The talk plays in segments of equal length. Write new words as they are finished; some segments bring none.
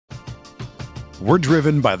We're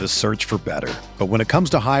driven by the search for better. But when it comes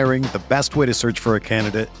to hiring, the best way to search for a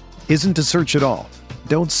candidate isn't to search at all.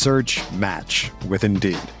 Don't search, match with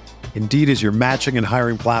Indeed. Indeed is your matching and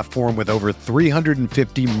hiring platform with over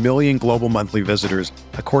 350 million global monthly visitors,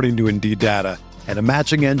 according to Indeed data, and a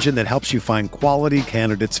matching engine that helps you find quality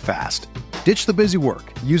candidates fast. Ditch the busy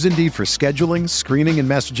work. Use Indeed for scheduling, screening, and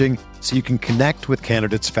messaging so you can connect with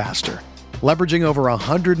candidates faster. Leveraging over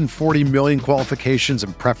 140 million qualifications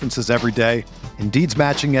and preferences every day, Indeed's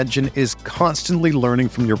matching engine is constantly learning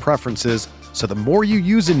from your preferences, so the more you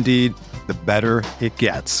use Indeed, the better it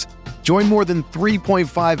gets. Join more than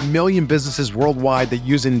 3.5 million businesses worldwide that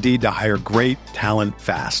use Indeed to hire great talent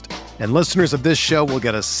fast. And listeners of this show will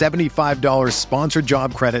get a $75 sponsored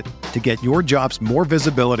job credit to get your jobs more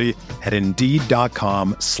visibility at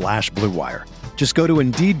Indeed.com/Blue Wire. Just go to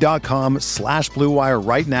Indeed.com/Blue Wire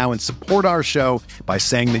right now and support our show by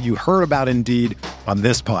saying that you heard about Indeed on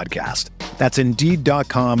this podcast. That's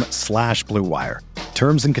Indeed.com/Blue Wire.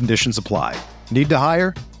 Terms and conditions apply. Need to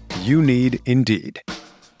hire? You need Indeed.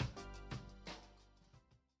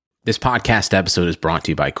 This podcast episode is brought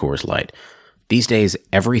to you by Coors Light. These days,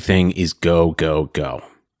 everything is go, go, go.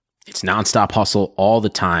 It's nonstop hustle all the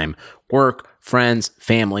time. Work, friends,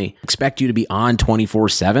 family expect you to be on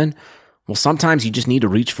 24/7. Well, sometimes you just need to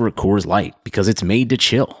reach for a Coors Light because it's made to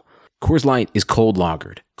chill. Coors Light is cold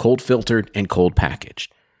lagered, cold filtered, and cold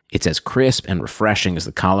packaged. It's as crisp and refreshing as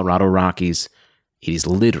the Colorado Rockies. It is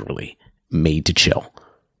literally made to chill.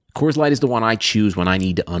 Coors Light is the one I choose when I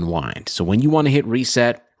need to unwind. So when you want to hit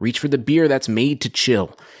reset, reach for the beer that's made to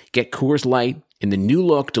chill. Get Coors Light in the new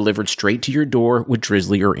look delivered straight to your door with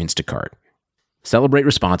Drizzly or Instacart. Celebrate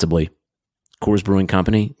responsibly. Coors Brewing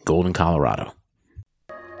Company, Golden, Colorado.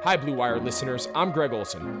 Hi, Blue Wire listeners. I'm Greg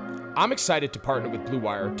Olson. I'm excited to partner with Blue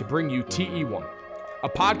Wire to bring you TE1, a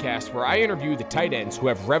podcast where I interview the tight ends who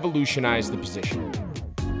have revolutionized the position.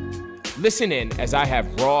 Listen in as I have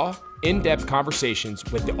raw, in-depth conversations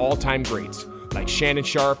with the all-time greats like Shannon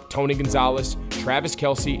Sharpe, Tony Gonzalez, Travis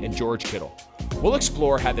Kelce, and George Kittle. We'll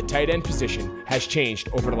explore how the tight end position has changed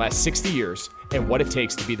over the last 60 years and what it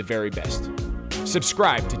takes to be the very best.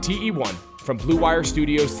 Subscribe to TE1 from Blue Wire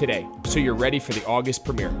Studios today so you're ready for the August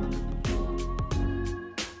premiere.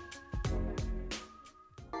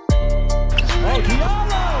 Oh,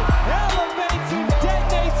 Diallo elevates and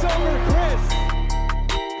detonates over Chris.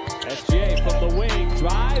 SGA from the wing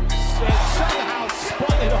drives and somehow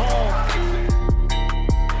spun it home.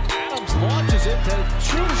 Adams launches it to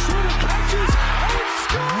shooter, catches, and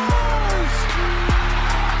scores!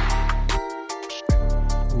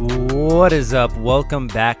 What is up? Welcome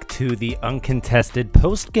back to the Uncontested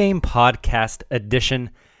Post-Game Podcast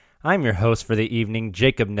Edition. I'm your host for the evening,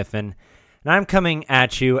 Jacob Niffen, and I'm coming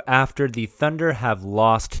at you after the Thunder have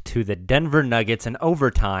lost to the Denver Nuggets in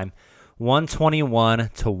overtime,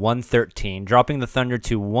 121-113, dropping the Thunder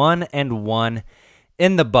to 1-1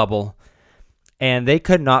 in the bubble, and they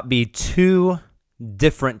could not be two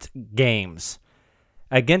different games.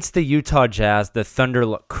 Against the Utah Jazz, the Thunder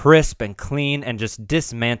looked crisp and clean and just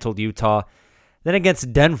dismantled Utah. Then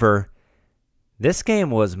against Denver, this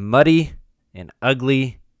game was muddy and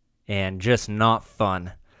ugly and just not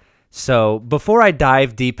fun. So before I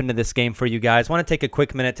dive deep into this game for you guys, I want to take a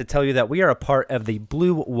quick minute to tell you that we are a part of the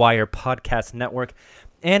Blue Wire Podcast Network,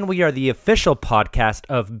 and we are the official podcast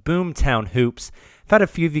of Boomtown Hoops. I've had a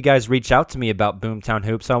few of you guys reach out to me about Boomtown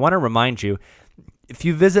Hoops, so I want to remind you, if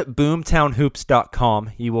you visit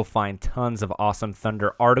boomtownhoops.com, you will find tons of awesome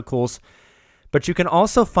Thunder articles, but you can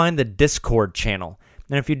also find the Discord channel.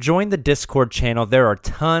 And if you join the Discord channel, there are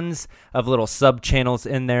tons of little sub-channels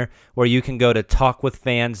in there where you can go to talk with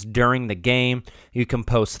fans during the game. You can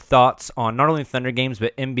post thoughts on not only Thunder games,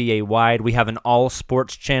 but NBA-wide. We have an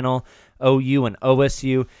all-sports channel, OU and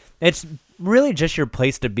OSU. It's really just your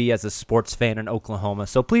place to be as a sports fan in Oklahoma,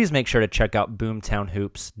 so please make sure to check out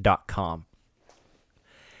boomtownhoops.com.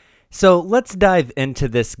 So let's dive into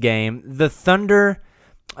this game. The Thunder,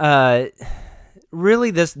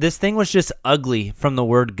 really this thing was just ugly from the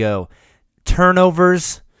word go.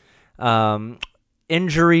 Turnovers,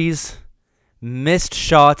 injuries, missed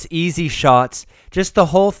shots, easy shots, just the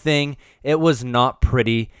whole thing. It was not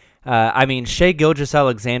pretty. Shai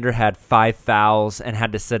Gilgeous-Alexander had 5 fouls and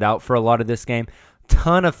had to sit out for a lot of this game.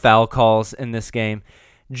 Ton of foul calls in this game.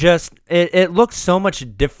 Just, it looked so much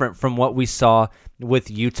different from what we saw with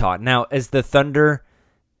Utah. Now, is the Thunder,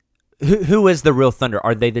 who is the real Thunder?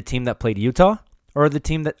 Are they the team that played Utah? Or are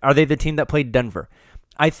they the team that played Denver?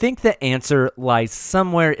 I think the answer lies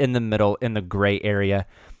somewhere in the middle in the gray area.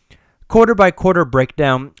 Quarter by quarter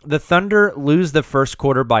breakdown, the Thunder lose the first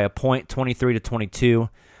quarter by a point, 23-22.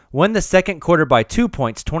 win the second quarter by 2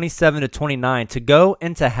 points, 27-29, to go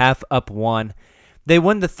into half up 1. They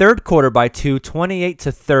win the third quarter by 2,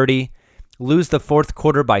 28-30, lose the fourth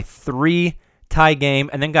quarter by 3, tie game,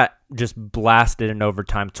 and then got just blasted in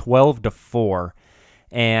overtime, 12-4,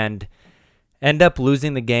 and end up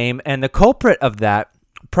losing the game. And the culprit of that,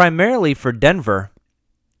 primarily for Denver,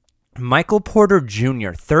 Michael Porter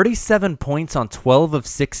Jr., 37 points on 12 of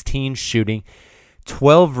 16 shooting,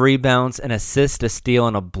 12 rebounds, an assist, a steal,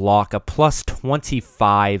 and a block, a plus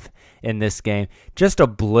 25 in this game. Just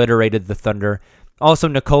obliterated the Thunder. Also,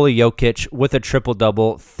 Nikola Jokic with a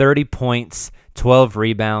triple-double, 30 points, 12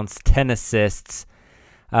 rebounds, 10 assists.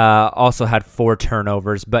 Also had 4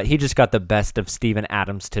 turnovers, but he just got the best of Steven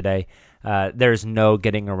Adams today. There's no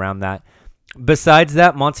getting around that. Besides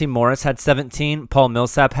that, Monty Morris had 17. Paul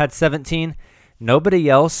Millsap had 17. Nobody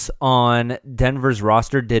else on Denver's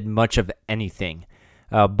roster did much of anything.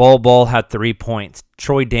 Bol had 3 points.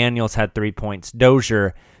 Troy Daniels had 3 points.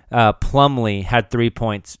 Dozier, Plumlee had 3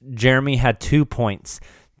 points. Jeremy had 2 points.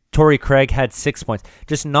 Torrey Craig had 6 points.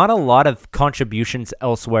 Just not a lot of contributions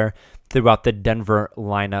elsewhere throughout the Denver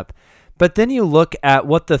lineup. But then you look at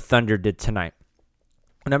what the Thunder did tonight.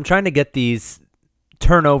 And I'm trying to get these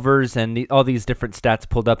turnovers and all these different stats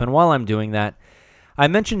pulled up. And while I'm doing that, I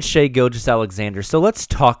mentioned Shai Gilgeous-Alexander. So let's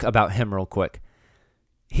talk about him real quick.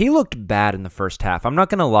 He looked bad in the first half. I'm not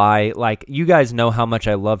going to lie. Like, you guys know how much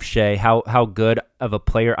I love Shai, how good of a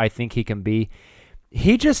player I think he can be.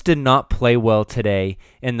 He just did not play well today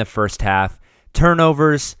in the first half.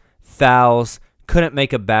 Turnovers, fouls, couldn't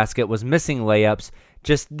make a basket, was missing layups.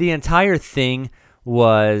 Just the entire thing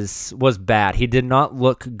was bad. He did not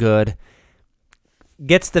look good.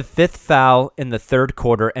 Gets the 5th foul in the third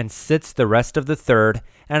quarter and sits the rest of the third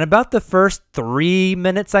and about the first 3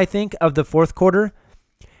 minutes, I think, of the fourth quarter,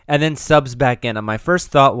 and then subs back in. And my first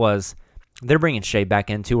thought was, they're bringing Shai back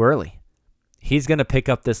in too early. He's going to pick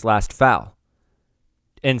up this last foul.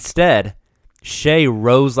 Instead, Shai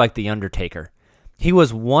rose like the Undertaker. He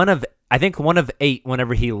was one of 8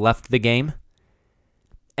 whenever he left the game.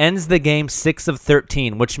 Ends the game 6 of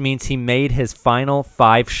 13, which means he made his final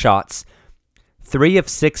 5 shots. 3 of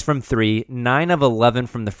 6 from 3, 9 of 11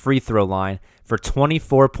 from the free throw line for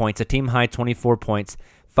 24 points, a team-high 24 points,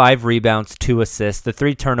 5 rebounds, 2 assists. The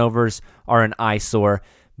 3 turnovers are an eyesore.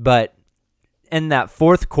 But in that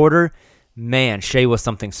fourth quarter, man, Shai was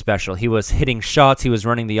something special. He was hitting shots. He was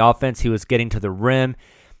running the offense. He was getting to the rim.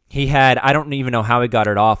 He had, I don't even know how he got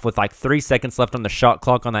it off, with like 3 seconds left on the shot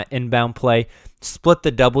clock on that inbound play. Split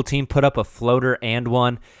the double team, put up a floater and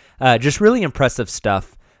one. Just really impressive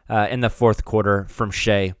stuff in the fourth quarter from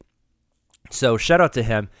Shai. So shout out to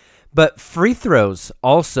him. But free throws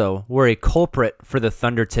also were a culprit for the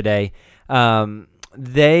Thunder today.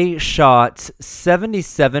 They shot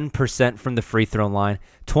 77% from the free throw line,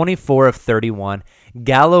 24 of 31.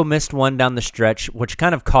 Gallo missed one down the stretch, which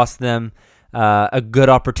kind of cost them a good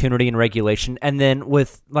opportunity in regulation. And then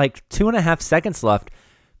with like 2.5 seconds left,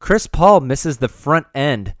 Chris Paul misses the front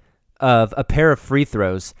end of a pair of free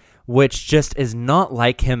throws, which just is not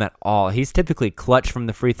like him at all. He's typically clutch from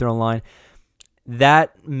the free throw line.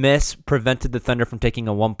 That miss prevented the Thunder from taking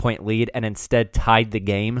a 1-point lead and instead tied the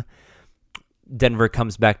game. Denver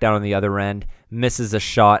comes back down on the other end, misses a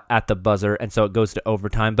shot at the buzzer, and so it goes to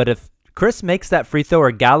overtime. But if Chris makes that free throw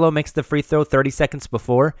or Gallo makes the free throw 30 seconds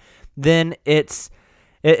before, then it's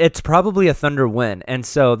probably a Thunder win. And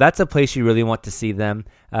so that's a place you really want to see them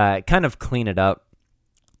kind of clean it up.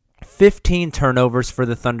 15 turnovers for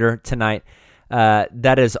the Thunder tonight.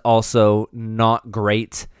 That is also not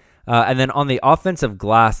great. And then on the offensive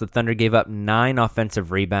glass, the Thunder gave up 9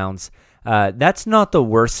 offensive rebounds. That's not the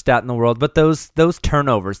worst stat in the world, but those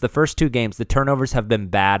turnovers, the first 2 games, the turnovers have been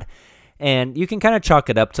bad. And you can kind of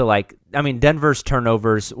chalk it up to Denver's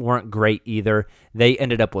turnovers weren't great either. They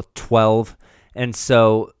ended up with 12. And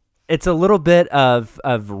so it's a little bit of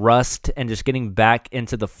rust and just getting back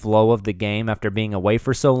into the flow of the game after being away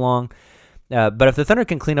for so long. But if the Thunder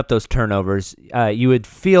can clean up those turnovers, you would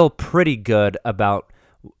feel pretty good about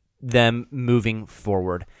them moving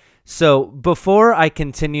forward. So before I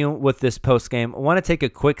continue with this postgame, I want to take a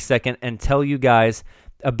quick second and tell you guys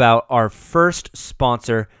about our first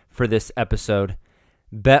sponsor for this episode,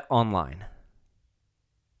 BetOnline.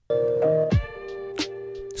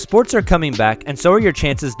 Sports are coming back, and so are your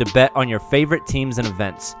chances to bet on your favorite teams and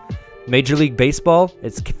events. Major League Baseball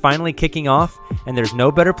is finally kicking off, and there's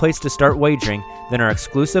no better place to start wagering than our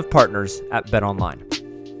exclusive partners at BetOnline.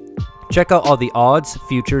 Check out all the odds,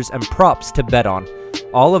 futures, and props to bet on,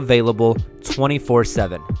 all available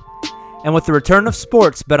 24/7. And with the return of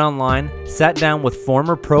sports, BetOnline sat down with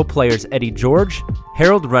former pro players Eddie George,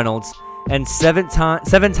 Harold Reynolds, and seven-time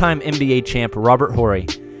NBA champ Robert Horry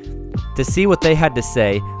to see what they had to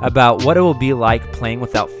say about what it will be like playing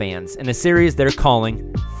without fans in a series they're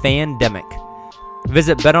calling Fandemic.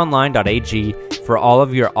 Visit betonline.ag for all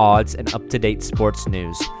of your odds and up-to-date sports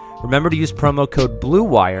news. Remember to use promo code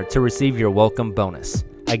BLUEWIRE to receive your welcome bonus.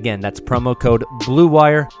 Again, that's promo code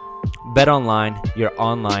BLUEWIRE. BetOnline, your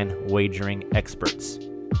online wagering experts.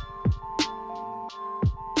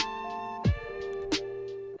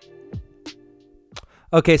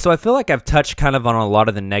 Okay, so I feel like I've touched kind of on a lot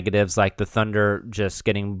of the negatives, like the Thunder just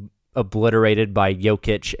getting obliterated by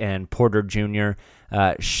Jokic and Porter Jr.,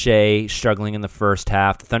 Shea struggling in the first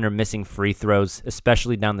half, the Thunder missing free throws,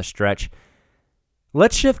 especially down the stretch.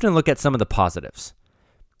 Let's shift and look at some of the positives.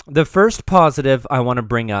 The first positive I want to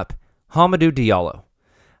bring up, Hamidou Diallo.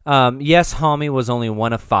 Yes, Hami was only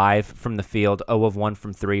 1 of 5 from the field, 0 of 1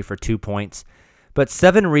 from 3 for 2 points, but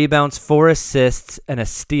 7 rebounds, 4 assists, and a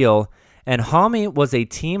steal, and Hami was a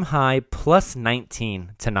team-high plus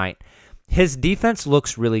 19 tonight. His defense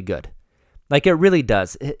looks really good. Like, it really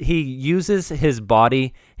does. He uses his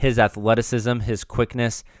body, his athleticism, his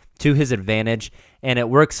quickness to his advantage, and it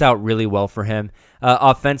works out really well for him.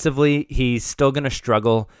 Offensively, he's still going to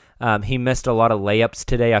struggle. He missed a lot of layups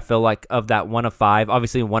today. I feel like of that 1 of 5,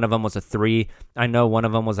 obviously one of them was a 3. I know one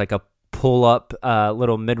of them was like a pull-up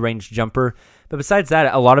little mid-range jumper. But besides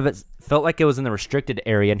that, a lot of it felt like it was in the restricted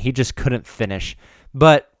area, and he just couldn't finish.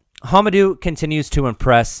 But Hamidou continues to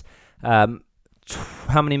impress.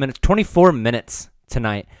 How many minutes? 24 minutes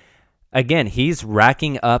tonight. Again, he's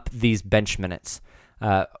racking up these bench minutes.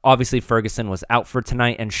 Obviously, Ferguson was out for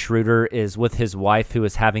tonight, and Schroeder is with his wife, who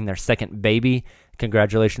is having their second baby.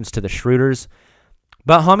 Congratulations to the Schroeders.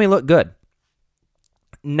 But Hami looked good.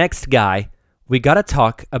 Next guy, we got to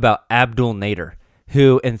talk about Abdel Nader,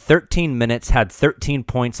 who in 13 minutes had 13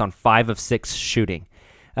 points on 5 of 6 shooting.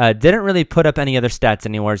 Didn't really put up any other stats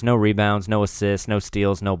anywhere. No rebounds, no assists, no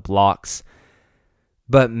steals, no blocks.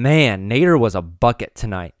 But man, Nader was a bucket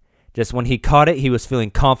tonight. Just when he caught it, he was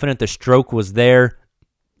feeling confident. The stroke was there.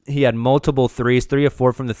 He had multiple threes, 3 of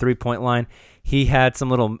 4 from the three-point line. He had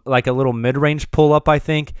some a little mid-range pull-up, I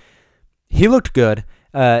think. He looked good.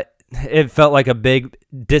 It felt like a big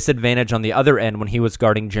disadvantage on the other end when he was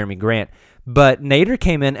guarding Jeremy Grant. But Nader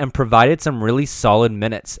came in and provided some really solid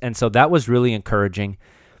minutes, and so that was really encouraging.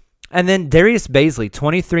 And then Darius Bazley,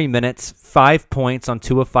 23 minutes, 5 points on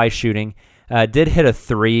 2 of 5 shooting. Did hit a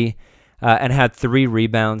 3 and had 3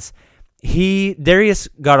 rebounds. Darius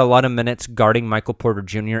got a lot of minutes guarding Michael Porter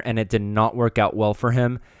Jr., and it did not work out well for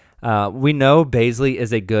him. We know Bazley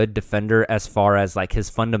is a good defender as far as like his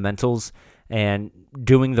fundamentals and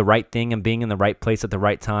doing the right thing and being in the right place at the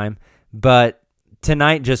right time. But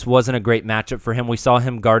tonight just wasn't a great matchup for him. We saw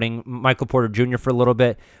him guarding Michael Porter Jr. for a little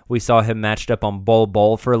bit. We saw him matched up on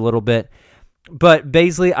Bol for a little bit. But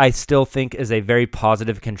Bazley, I still think, is a very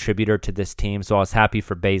positive contributor to this team, so I was happy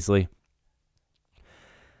for Bazley.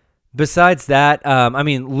 Besides that,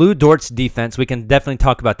 Lou Dort's defense, we can definitely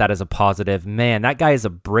talk about that as a positive. Man, that guy is a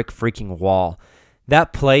brick freaking wall.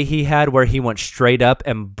 That play he had where he went straight up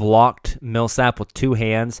and blocked Millsap with 2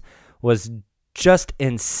 hands was just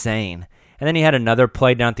insane. And then he had another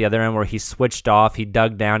play down at the other end where he switched off, he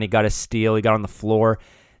dug down, he got a steal, he got on the floor.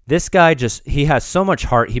 This guy he has so much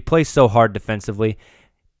heart. He plays so hard defensively.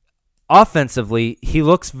 Offensively, he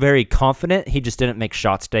looks very confident. He just didn't make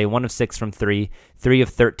shots today. 1 of 6 from 3, 3 of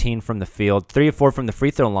 13 from the field, 3 of 4 from the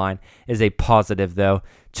free throw line is a positive, though.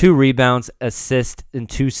 2 rebounds, assist, and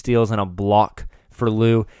 2 steals and a block for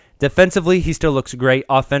Lou. Defensively, he still looks great.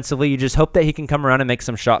 Offensively, you just hope that he can come around and make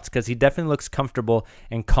some shots because he definitely looks comfortable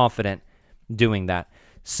and confident doing that.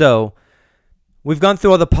 So, we've gone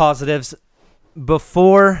through all the positives.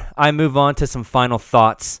 Before I move on to some final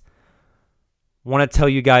thoughts, I want to tell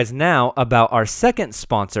you guys now about our second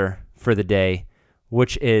sponsor for the day,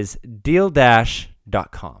 which is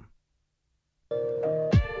DealDash.com.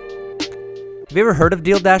 Have you ever heard of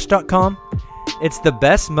DealDash.com? It's the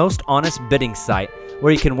best, most honest bidding site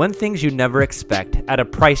where you can win things you never expect at a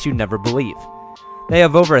price you never believe. They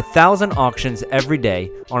have over 1,000 auctions every day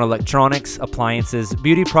on electronics, appliances,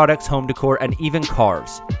 beauty products, home decor, and even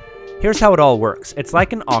cars. Here's how it all works. It's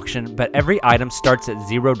like an auction, but every item starts at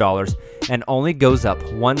 $0 and only goes up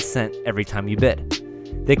 1 cent every time you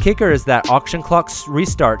bid. The kicker is that auction clock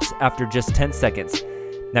restarts after just 10 seconds.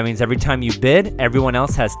 That means every time you bid, everyone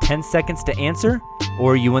else has 10 seconds to answer,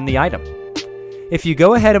 or you win the item. If you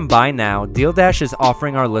go ahead and buy now, DealDash is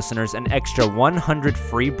offering our listeners an extra 100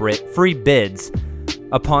 free bids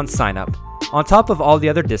upon sign-up, on top of all the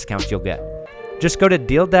other discounts you'll get. Just go to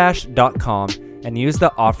DealDash.com and use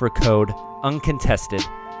the offer code UNCONTESTED,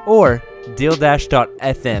 or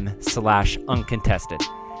dealdash.fm/uncontested.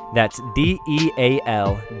 That's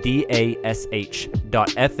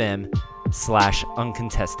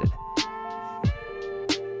DEALDASH.fm/uncontested.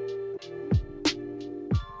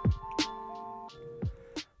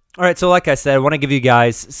 All right, so like I said, I want to give you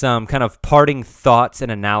guys some kind of parting thoughts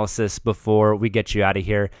and analysis before we get you out of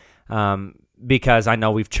here, because I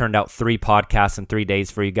know we've churned out 3 podcasts in 3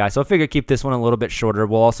 days for you guys, so I figure keep this one a little bit shorter.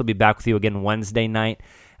 We'll also be back with you again Wednesday night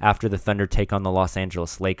after the Thunder take on the Los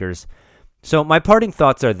Angeles Lakers. So my parting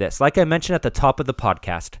thoughts are this. Like I mentioned at the top of the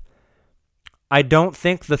podcast, I don't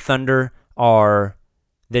think the Thunder are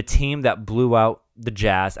the team that blew out the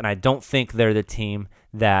Jazz, and I don't think they're the team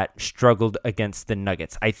that struggled against the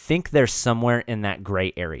Nuggets. I think they're somewhere in that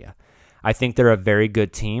gray area. I think they're a very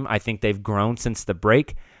good team. I think they've grown since the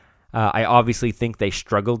break. I obviously think they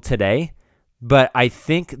struggled today, but I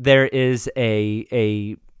think there is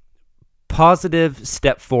a positive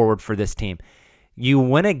step forward for this team. You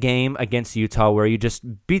win a game against Utah where you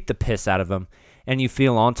just beat the piss out of them and you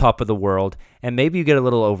feel on top of the world, and maybe you get a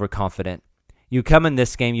little overconfident. You come in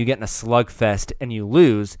this game, you get in a slugfest, and you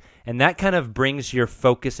lose, and that kind of brings your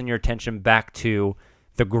focus and your attention back to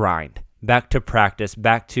the grind, back to practice,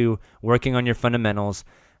 back to working on your fundamentals,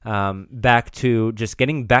 back to just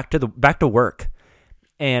getting back to work.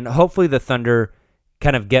 And hopefully the Thunder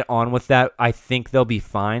kind of get on with that. I think they'll be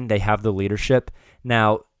fine. They have the leadership.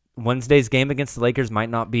 Now, Wednesday's game against the Lakers might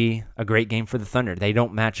not be a great game for the Thunder. They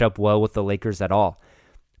don't match up well with the Lakers at all.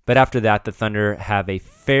 But after that, the Thunder have a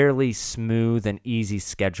fairly smooth and easy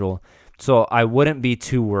schedule. So I wouldn't be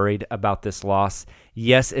too worried about this loss.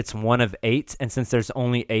 Yes, it's 1 of 8, and since there's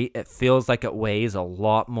only 8, it feels like it weighs a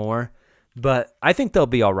lot more. But I think they'll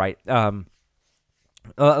be all right.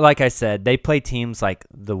 Like I said, they play teams like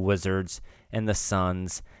the Wizards and the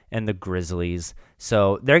Suns and the Grizzlies.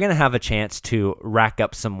 So they're going to have a chance to rack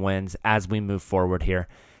up some wins as we move forward here.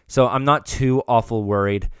 So I'm not too awful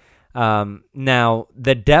worried. Now,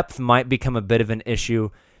 the depth might become a bit of an issue.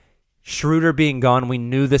 Schroeder being gone, we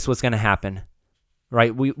knew this was going to happen,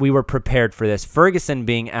 right? We were prepared for this. Ferguson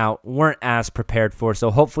being out, weren't as prepared for,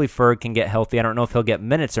 so hopefully Ferg can get healthy. I don't know if he'll get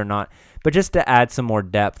minutes or not, but just to add some more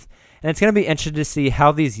depth. And it's going to be interesting to see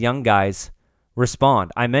how these young guys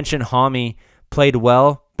respond. I mentioned Hami played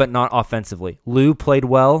well, but not offensively. Lou played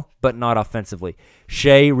well, but not offensively.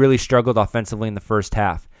 Shea really struggled offensively in the first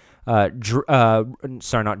half. Baisley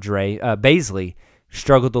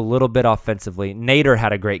struggled a little bit offensively. Nader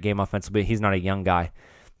had a great game offensively. He's not a young guy.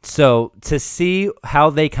 So to see how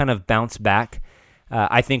they kind of bounce back,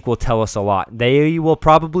 I think will tell us a lot. They will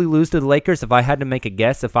probably lose to the Lakers. If I had to make a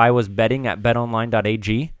guess, if I was betting at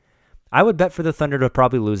betonline.ag, I would bet for the Thunder to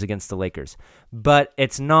probably lose against the Lakers. But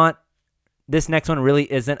it's not. This next one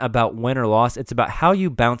really isn't about win or loss. It's about how you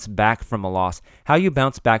bounce back from a loss, how you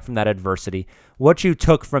bounce back from that adversity, what you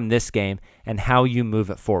took from this game, and how you move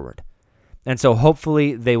it forward. And so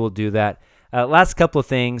hopefully they will do that. Last couple of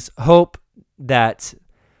things. Hope that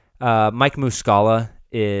Mike Muscala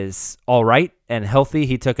is all right and healthy.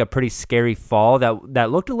 He took a pretty scary fall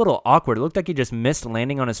that looked a little awkward. It looked like he just missed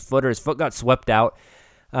landing on his foot or his foot got swept out.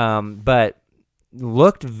 But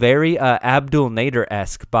looked very Abdul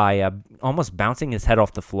Nader-esque by almost bouncing his head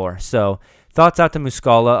off the floor. So thoughts out to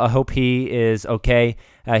Muscala. I hope he is okay.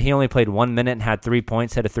 He only played 1 minute and had 3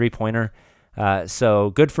 points, had a three-pointer. So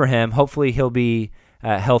good for him. Hopefully he'll be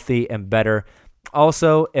healthy and better.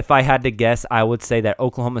 Also, if I had to guess, I would say that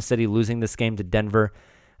Oklahoma City losing this game to Denver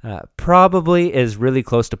probably is really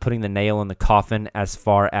close to putting the nail in the coffin as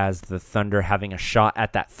far as the Thunder having a shot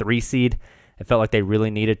at that 3 seed. It felt like they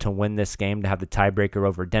really needed to win this game to have the tiebreaker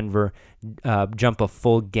over Denver, jump a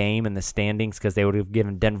full game in the standings because they would have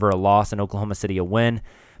given Denver a loss and Oklahoma City a win.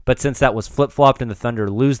 But since that was flip-flopped and the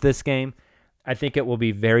Thunder lose this game, I think it will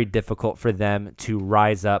be very difficult for them to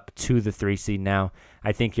rise up to the 3 seed now.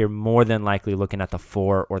 I think you're more than likely looking at the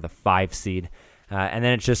 4 or the 5 seed. And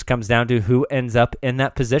then it just comes down to who ends up in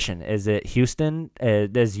that position. Is it Houston?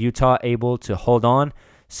 Is Utah able to hold on?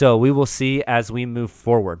 So we will see as we move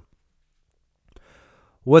forward.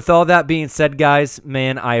 With all that being said, guys,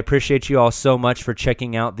 man, I appreciate you all so much for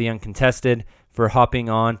checking out The Uncontested, for hopping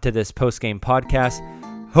on to this post-game podcast.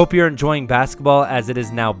 Hope you're enjoying basketball as it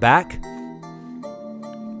is now back.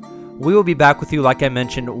 We will be back with you, like I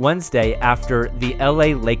mentioned, Wednesday after the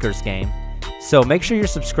LA Lakers game. So make sure you're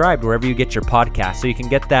subscribed wherever you get your podcast so you can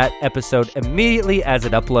get that episode immediately as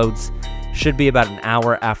it uploads. Should be about an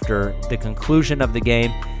hour after the conclusion of the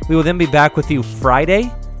game. We will then be back with you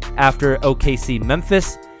Friday after OKC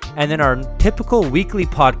Memphis, and then our typical weekly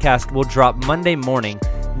podcast will drop Monday morning.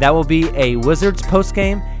 That will be a Wizards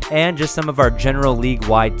postgame and just some of our general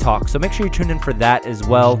league-wide talk. So make sure you tune in for that as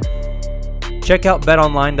well. Check out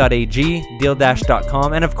betonline.ag,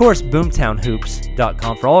 dealdash.com, and of course,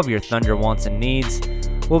 boomtownhoops.com for all of your Thunder wants and needs.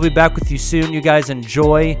 We'll be back with you soon. You guys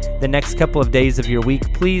enjoy the next couple of days of your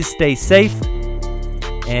week. Please stay safe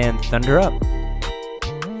and Thunder up.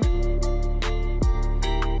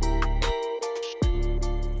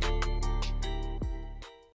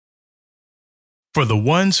 For the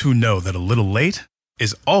ones who know that a little late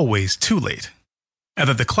is always too late, and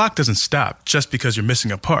that the clock doesn't stop just because you're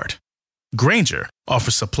missing a part, Grainger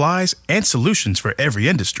offers supplies and solutions for every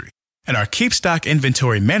industry. And our KeepStock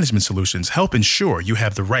inventory management solutions help ensure you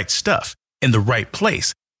have the right stuff in the right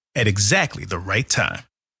place at exactly the right time.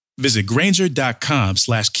 Visit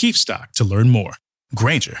Grainger.com/KeepStock to learn more.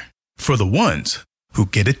 Grainger, for the ones who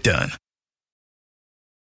get it done.